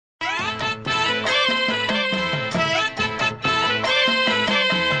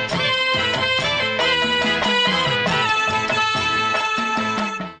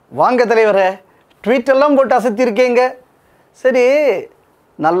வாங்க தலைவரே, ட்வீட்டெல்லாம் போட்டு அசத்திருக்கீங்க. சரி,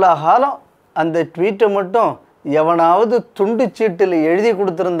 நல்ல காலம். அந்த ட்வீட்டை மட்டும் எவனாவது துண்டு சீட்டில் எழுதி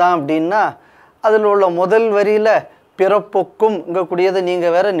கொடுத்துருந்தான் அப்படின்னா அதில் உள்ள முதல் வரியில் பிறப்பொக்கும் இங்கக்கூடியதை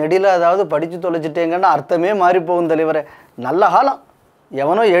நீங்கள் வேறு நெடில அதாவது படித்து தொலைச்சிட்டேங்கன்னா அர்த்தமே மாறிப்போகும் தலைவரே. நல்ல காலம்,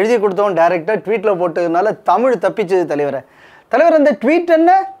 எவனோ எழுதி கொடுத்தவன் டைரெக்டாக ட்வீட்டில் போட்டதுனால தமிழ் தப்பிச்சது தலைவரே. தலைவர், அந்த ட்வீட்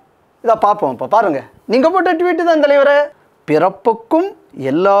என்ன? இதை பார்ப்போம். இப்போ பாருங்கள், நீங்கள் போட்ட ட்வீட்டு தான் தலைவரே. பிறப்புக்கும்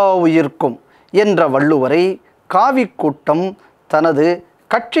எல்லா உயிர்க்கும் என்ற வள்ளுவரை காவி கூட்டம் தனது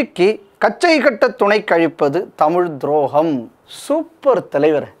கட்சிக்கு கச்சை கட்ட துணை கழிப்பது தமிழ் துரோகம். சூப்பர்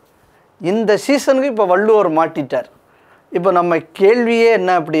தலைவர். இந்த சீசனுக்கு இப்போ வள்ளுவர் மாட்டிட்டார். இப்போ நம்ம கேள்வியே என்ன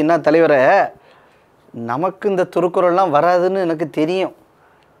அப்படின்னா தலைவரை, நமக்கு இந்த திருக்குறள்லாம் வராதுன்னு எனக்கு தெரியும்.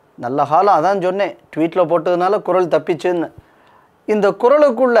 நல்ல காலம், அதான் சொன்னேன், ட்வீட்டில் போட்டதுனால குறள் தப்பிச்சுன்னு. இந்த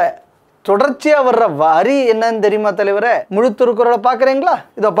குறளுக்குள்ள தொடர்ச்சியாக வர்ற வரி என்னன்னு தெரியுமா தலைவரை? முழு திருக்குறளை பார்க்குறீங்களா?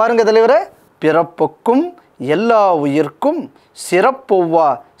 இதை பாருங்கள் தலைவரை. பிறப்புக்கும் எல்லா உயிர்க்கும் சிறப்பொவ்வா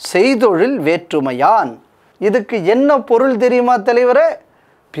செய்தொழில் வேற்றுமையான். இதுக்கு என்ன பொருள் தெரியுமா தலைவரை?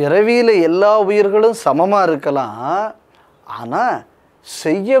 பிறவியில் எல்லா உயிர்களும் சமமாக இருக்கலாம், ஆனால்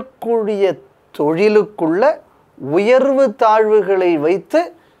செய்யக்கூடிய தொழிலுக்குள்ள உயர்வு தாழ்வுகளை வைத்து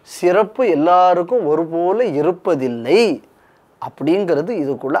சிறப்பு எல்லாருக்கும் ஒருபோல இருப்பதில்லை அப்படிங்கிறது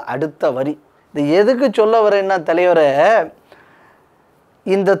இதுக்குள்ள அடுத்த வரி. இது எதுக்கு சொல்ல வரேன்னா தலைவரை,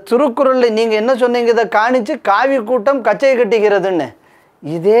 இந்த திருக்குறளில் நீங்கள் என்ன சொன்னீங்க, இதை காணிச்சு காவி கூட்டம் கச்சை கட்டிக்கிறதுன்னு.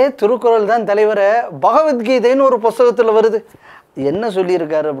 இதே திருக்குறள் தான் தலைவரை பகவத்கீதைன்னு ஒரு புஸ்தகத்தில் வருது. என்ன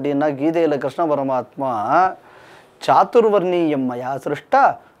சொல்லியிருக்காரு அப்படின்னா, கீதையில் கிருஷ்ண பரமாத்மா சாத்துர்வர்ணீயம் மயா சிருஷ்டா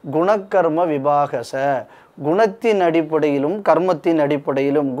குணக்கர்ம விபாகச, குணத்தின் அடிப்படையிலும் கர்மத்தின்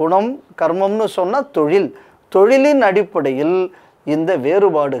அடிப்படையிலும், குணம் கர்மம்னு சொன்னால் தொழில், தொழிலின் அடிப்படையில் இந்த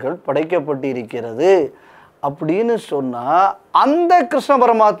வேறுபாடுகள் படைக்கப்பட்டிருக்கிறது அப்படின்னு சொன்னால், அந்த கிருஷ்ண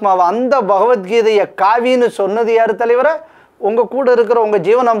பரமாத்மாவை அந்த பகவத்கீதையை காவின்னு சொன்னது யார் தலைவரை? உங்கள் கூட இருக்கிற உங்கள்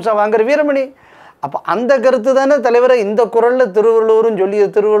ஜீவனாம்சம் வாங்குற வீரமணி. அப்போ அந்த கருத்து தானே தலைவரை இந்த குறளில்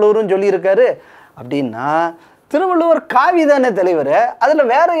திருவள்ளுவரும் சொல்லியிருக்காரு. அப்படின்னா திருவள்ளுவர் காவி தானே தலைவரை,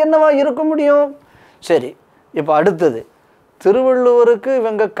 அதில் வேற என்னவா இருக்க முடியும்? சரி, இப்போ அடுத்தது, திருவள்ளுவருக்கு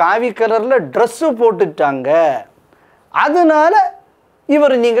இவங்க காவி கலரில் ட்ரெஸ்ஸு போட்டுட்டாங்க, அதனால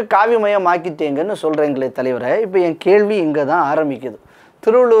இவர் நீங்கள் காவிமயம் ஆக்கிட்டீங்கன்னு சொல்கிறீங்களே தலைவரை. இப்போ என் கேள்வி இங்கே தான் ஆரம்பிக்குது.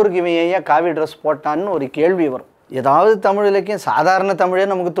 திருவள்ளுவருக்கு இவன் ஏன் காவி ட்ரெஸ் போட்டான்னு ஒரு கேள்வி வரும். ஏதாவது தமிழ் இலக்கியம், சாதாரண தமிழே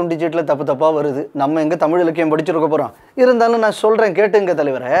நமக்கு துண்டிச்சீட்டில் தப்பு தப்பாக வருது, நம்ம எங்கே தமிழ் இலக்கியம் படிச்சிருக்க போகிறோம். இருந்தாலும் நான் சொல்கிறேன் கேட்டுங்க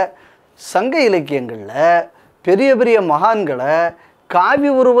தலைவரை. சங்க இலக்கியங்களில் பெரிய பெரிய மகான்களை காவி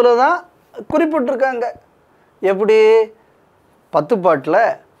உருவில் தான் குறிப்பிட்டிருக்காங்க. எப்படி? 10 பாட்டில்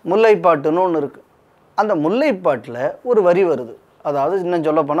முல்லைப்பாட்டுன்னு ஒன்று இருக்குது. அந்த முல்லைப்பாட்டில் ஒரு வரி வருது, அதாவது இன்னும்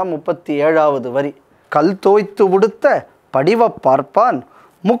சொல்லப்போனால் 37வது வரி. கல் தோய்த்து உடுத்த படிவ பார்ப்பான்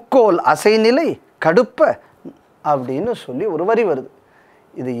முக்கோல் அசைநிலை கடுப்ப அப்படின்னு சொல்லி ஒரு வரி வருது.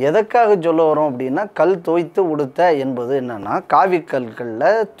 இது எதற்காக சொல்ல வரோம் அப்படின்னா, கல் தோய்த்து உடுத்த என்பது என்னென்னா, காவிக்கல்களில்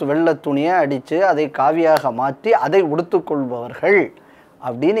வெள்ளை துணியை அடித்து அதை காவியாக மாற்றி அதை உடுத்து கொள்பவர்கள்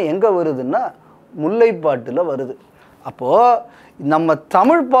அப்படின்னு எங்கே வருதுன்னா முல்லைப்பாட்டில் வருது. அப்போது நம்ம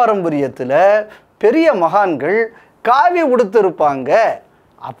தமிழ் பாரம்பரியத்தில் பெரிய மகான்கள் காவி உடுத்திருப்பாங்க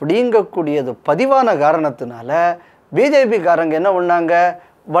அப்படிங்கக்கூடியது பதிவான காரணத்தினால பிஜேபிக்காரங்க என்ன பண்ணாங்க,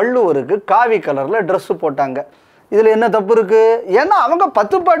 வள்ளுவருக்கு காவி கலரில் ட்ரெஸ்ஸு போட்டாங்க. இதில் என்ன தப்பு இருக்குது? ஏன்னா அவங்க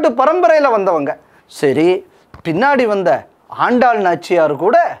 10 பாட்டு பரம்பரையில் வந்தவங்க. சரி, பின்னாடி வந்த ஆண்டாள் நாச்சியார்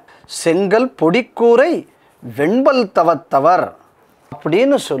கூட செங்கல் பொடிக்கூரை வெண்பல் தவத்தவர்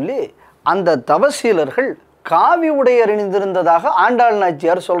அப்படின்னு சொல்லி அந்த தவசீலர்கள் காவி உடை அணிந்திருந்ததாக ஆண்டாள்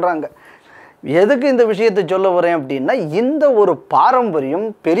நாச்சியார் சொல்கிறாங்க. எதுக்கு இந்த விஷயத்தை சொல்ல வரேன் அப்படின்னா, இந்த ஒரு பாரம்பரியம்,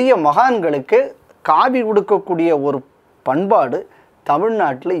 பெரிய மகான்களுக்கு காவி உடுக்கக்கூடிய ஒரு பண்பாடு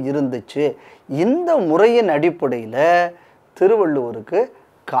தமிழ்நாட்டில் இருந்துச்சு. இந்த முறையின் அடிப்படையில் திருவள்ளுவருக்கு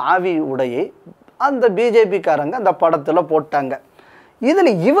காவி உடையை அந்த பிஜேபிக்காரங்க அந்த படத்தில் போட்டாங்க.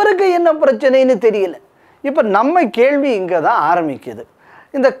 இதில் இவருக்கு என்ன பிரச்சனைன்னு தெரியல. இப்போ நம்ம கேள்வி இங்கே தான் ஆரம்பிக்குது.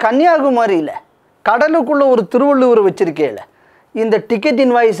 இந்த கன்னியாகுமரியில் கடலுக்குள்ளே ஒரு திருவள்ளுவர் வச்சுருக்கேல, இந்த டிக்கெட்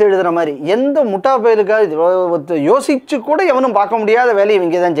இன்வாய்ஸ் எழுதுகிற மாதிரி எந்த முட்டா பயிலுக்காக யோசித்து கூட எவனும் பார்க்க முடியாத வேலையை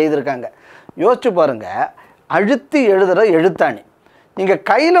இவங்க தான் செய்திருக்காங்க. யோசிச்சு பாருங்கள், அழுத்தி எழுதுகிற எழுத்தாணி, நீங்கள்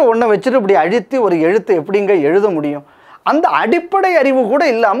கையில் ஒன்றை வச்சுட்டு இப்படி அழுத்தி ஒரு எழுத்து எப்படிங்க எழுத முடியும்? அந்த அடிப்படை அறிவு கூட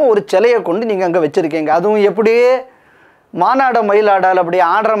இல்லாமல் ஒரு சிலையை கொண்டு நீங்கள் அங்கே வச்சுருக்கீங்க. அதுவும் எப்படி மானாட மயிலாடால் அப்படி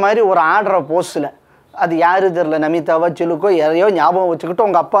ஆடுற மாதிரி ஒரு ஆடுற போஸில், அது யார் தெரில, நமிதாவா சிலுக்கோ யாரையோ ஞாபகம் வச்சுக்கிட்டு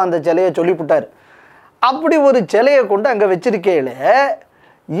உங்கள் அப்பா அந்த சிலையை சொல்லிவிட்டார். அப்படி ஒரு சிலையை கொண்டு அங்கே வச்சிருக்கையில்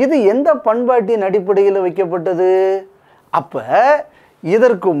இது எந்த பண்பாட்டின் அடிப்படையில் வைக்கப்பட்டது? அப்போ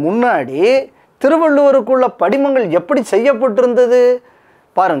இதற்கு முன்னாடி திருவள்ளுவருக்குள்ள படிமங்கள் எப்படி செய்யப்பட்டிருந்தது?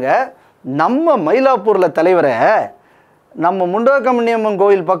 பாருங்கள், நம்ம மயிலாப்பூரில் தலைவரை நம்ம முண்டகமணியம்மன்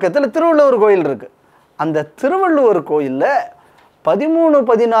கோயில் பக்கத்தில் திருவள்ளுவர் கோயில் இருக்குது. அந்த திருவள்ளுவர் கோயிலில்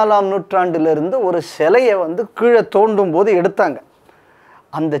 13-14ஆம் நூற்றாண்டிலிருந்து ஒரு சிலையை வந்து கீழே தோண்டும் போது எடுத்தாங்க.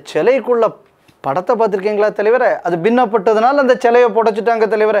 அந்த சிலைக்குள்ள படத்தை பார்த்துருக்கீங்களா தலைவரை? அது பின்னப்பட்டதுனால அந்த சிலையை புடைச்சிட்டாங்க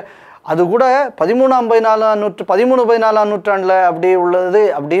தலைவரை. அது கூட 13-14ஆம் நூற்றாண்டில் அப்படி உள்ளது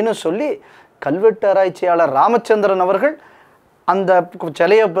அப்படின்னு சொல்லி கல்வெட்டு ஆராய்ச்சியாளர் ராமச்சந்திரன் அவர்கள் அந்த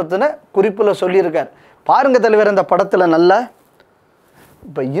சிலையை பற்றின குறிப்பில் சொல்லியிருக்கார். பாருங்கள் தலைவர், அந்த படத்தில் நல்லா.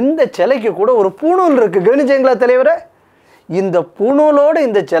 இப்போ இந்த சிலைக்கு கூட ஒரு பூணூல் இருக்குது, கவனிச்சிங்களா தலைவரை? இந்த பூணூலோடு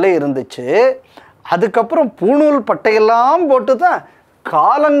இந்த சிலை இருந்துச்சு. அதுக்கப்புறம் பூணூல் பட்டையெல்லாம் போட்டு தான்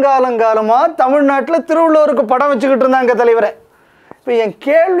காலங்காலங்காலமாக தமிழ்நாட்டில் திருவள்ளுவருக்கு படம் வச்சுக்கிட்டு இருந்தாங்க தலைவரை. இப்போ என்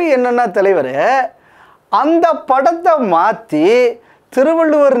கேள்வி என்னென்னா தலைவரை, அந்த படத்தை மாற்றி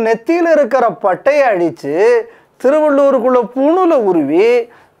திருவள்ளுவர் நெத்தியில் இருக்கிற பட்டையை அடித்து திருவள்ளுவருக்குள்ள பூணூலை உருவி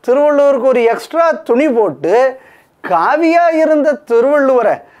திருவள்ளுவருக்கு ஒரு எக்ஸ்ட்ரா துணி போட்டு காவியாக இருந்த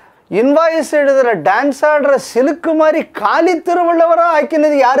திருவள்ளுவரை இன்வாய்ஸ் எழுதுகிற டான்ஸ் ஆடுற சிலுக்கு மாதிரி காலி திருவள்ளுவராக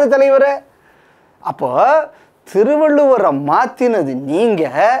ஆக்கினது யார் தலைவரை? அப்போ திருவள்ளுவரை மாற்றினது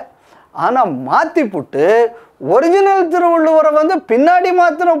நீங்கள், ஆனால் மாற்றி போட்டு ஒரிஜினல் திருவள்ளுவரை வந்து பின்னாடி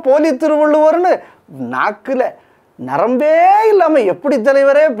மாற்றின போலி திருவள்ளுவர்னு நாக்கில் நரம்பே இல்லாமல் எப்படி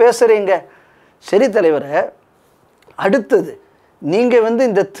தலைவரே பேசுகிறீங்க? சரி தலைவரை, அடுத்தது நீங்கள் வந்து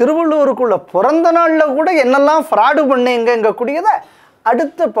இந்த திருவள்ளுவருக்குள்ள பிறந்த நாளில் கூட என்னெல்லாம் ஃப்ராடு பண்ணீங்கக்கூடியதை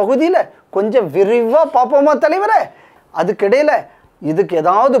அடுத்த பகுதியில் கொஞ்சம் விரிவாக பார்ப்போமா தலைவரே? அதுக்கிடையில் இதுக்கு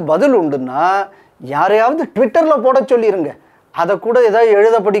ஏதாவது பதில் உண்டுன்னா யாரையாவது ட்விட்டரில் போட சொல்லிடுங்க. அதை கூட ஏதாவது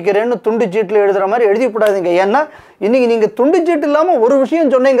எழுத படிக்கிறேன்னு துண்டு சீட்டில் எழுதுகிற மாதிரி எழுதிப்படாதீங்க. ஏன்னா இன்றைக்கி நீங்கள் துண்டு சீட்டு இல்லாமல் ஒரு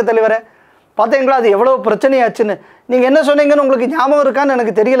விஷயம் சொன்னீங்க தலைவரே, பார்த்தீங்களா அது எவ்வளோ பிரச்சனையாச்சுன்னு. நீங்கள் என்ன சொன்னீங்கன்னு உங்களுக்கு ஞாபகம் இருக்கான்னு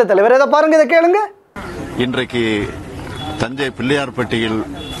எனக்கு தெரியல தலைவரே. இதை பாருங்கள், இதை கேளுங்க. இன்றைக்கு தஞ்சை பிள்ளையார்பட்டியில்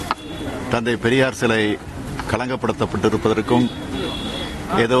தந்தை பெரியார் சிலை களங்கப்படுத்தப்பட்டிருப்பதற்கும்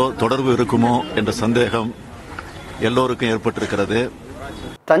ஏதோ தொடர்பு இருக்குமோ என்ற சந்தேகம் எல்லோருக்கும் ஏற்பட்டிருக்கிறது.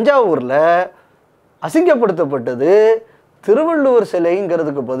 தஞ்சாவூரில் அசிங்கப்படுத்தப்பட்டது திருவள்ளுவர்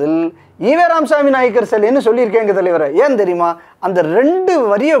சிலைங்கிறதுக்கு பதில் ஈவே ராமசாமி நாயக்கர் சிலைன்னு சொல்லியிருக்கேங்க தலைவரை. ஏன் தெரியுமா? அந்த 2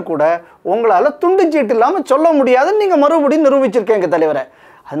 வரியை கூட உங்களால் துண்டுச்சீட்டு இல்லாமல் சொல்ல முடியாதுன்னு நீங்கள் மறுபடியும் நிரூபிச்சிருக்கேங்க தலைவரை.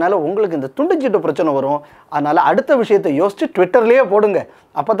 அதனால் உங்களுக்கு இந்த துண்டுச்சீட்டு பிரச்சனை வரும். அதனால் அடுத்த விஷயத்தை யோசித்து ட்விட்டர்லேயே போடுங்க.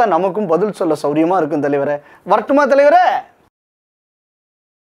 அப்போ தான் நமக்கும் பதில் சொல்ல சௌரியமாக இருக்கும் தலைவரை. வரட்டுமா தலைவரை?